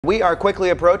We are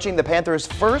quickly approaching the Panthers'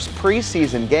 first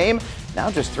preseason game, now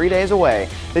just 3 days away.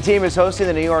 The team is hosting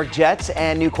the New York Jets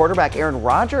and new quarterback Aaron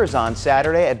Rodgers on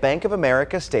Saturday at Bank of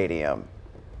America Stadium.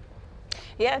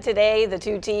 Yeah, today the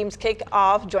two teams kick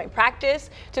off joint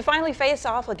practice to finally face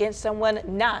off against someone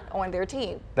not on their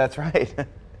team. That's right.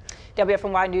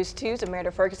 WFMY News 2's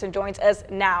Amanda Ferguson joins us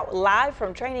now live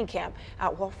from training camp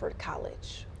at Wofford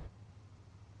College.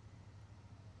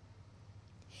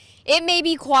 It may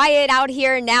be quiet out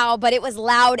here now, but it was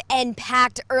loud and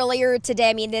packed earlier today.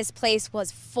 I mean, this place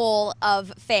was full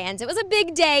of fans. It was a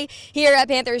big day here at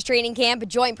Panthers training camp.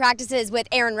 Joint practices with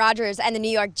Aaron Rodgers and the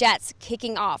New York Jets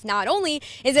kicking off. Not only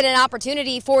is it an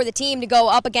opportunity for the team to go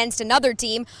up against another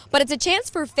team, but it's a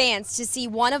chance for fans to see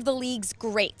one of the league's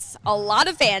greats. A lot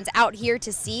of fans out here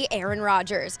to see Aaron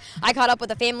Rodgers. I caught up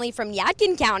with a family from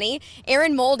Yadkin County.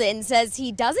 Aaron Molden says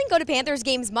he doesn't go to Panthers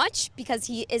games much because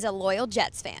he is a loyal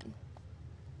Jets fan.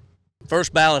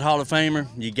 First ballot Hall of Famer,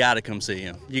 you got to come see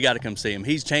him. You got to come see him.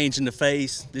 He's changing the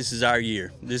face. This is our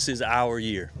year. This is our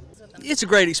year. It's a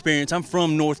great experience. I'm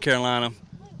from North Carolina.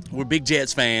 We're big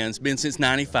Jets fans, been since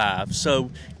 '95. So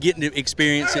getting to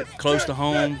experience it close to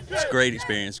home, it's a great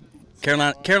experience.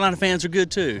 Carolina fans are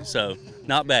good too, so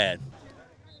not bad.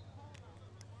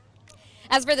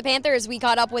 As for the Panthers, we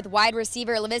caught up with wide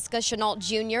receiver Laviska Chenault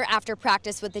Jr. after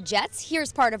practice with the Jets.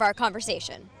 Here's part of our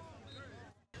conversation.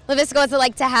 Laviska, what's it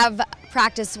like to have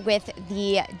practice with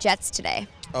the Jets today?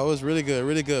 Oh, it was really good,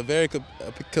 really good. Very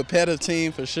competitive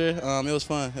team for sure. It was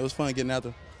fun. It was fun getting out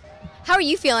there. How are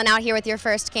you feeling out here with your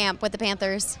first camp with the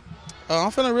Panthers?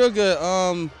 I'm feeling real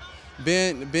good.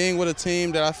 Being with a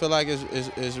team that I feel like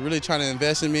is really trying to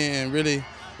invest in me and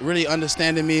really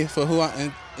understanding me for who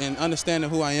I and understanding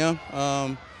who I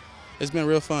am. It's been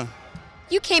real fun.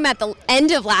 You came at the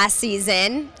end of last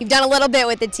season. You've done a little bit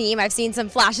with the team. I've seen some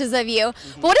flashes of you.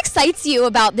 But what excites you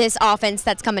about this offense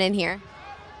that's coming in here?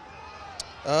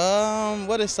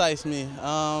 What excites me?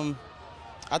 I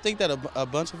think that a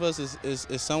bunch of us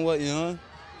is somewhat young,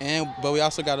 but we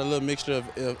also got a little mixture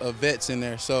of vets in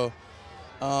there. So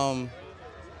I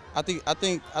think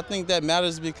that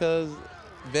matters because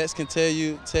vets can tell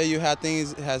you how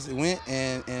things has went,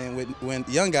 and when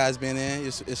young guys been in,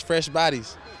 it's fresh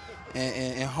bodies.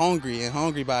 And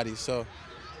hungry bodies, so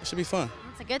it should be fun.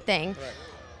 That's a good thing. Right.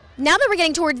 Now that we're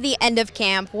getting towards the end of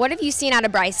camp, what have you seen out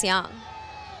of Bryce Young?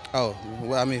 Oh,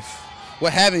 well, I mean,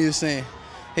 what haven't you seen?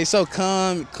 He's so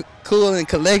calm, cool, and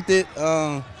collected.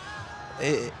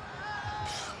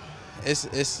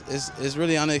 It's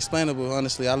really unexplainable,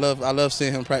 honestly. I love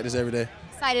seeing him practice every day.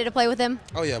 Excited to play with him?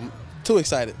 Oh yeah, too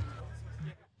excited.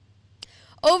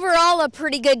 Overall, a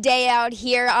pretty good day out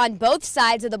here on both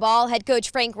sides of the ball. Head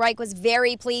coach Frank Reich was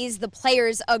very pleased. The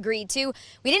players agreed too.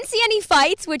 We didn't see any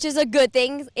fights, which is a good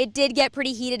thing. It did get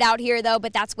pretty heated out here, though,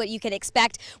 but that's what you can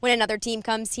expect when another team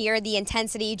comes here. The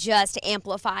intensity just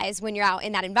amplifies when you're out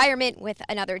in that environment with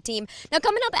another team. Now,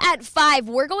 coming up at 5,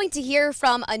 we're going to hear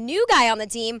from a new guy on the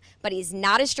team, but he's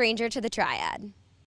not a stranger to the triad.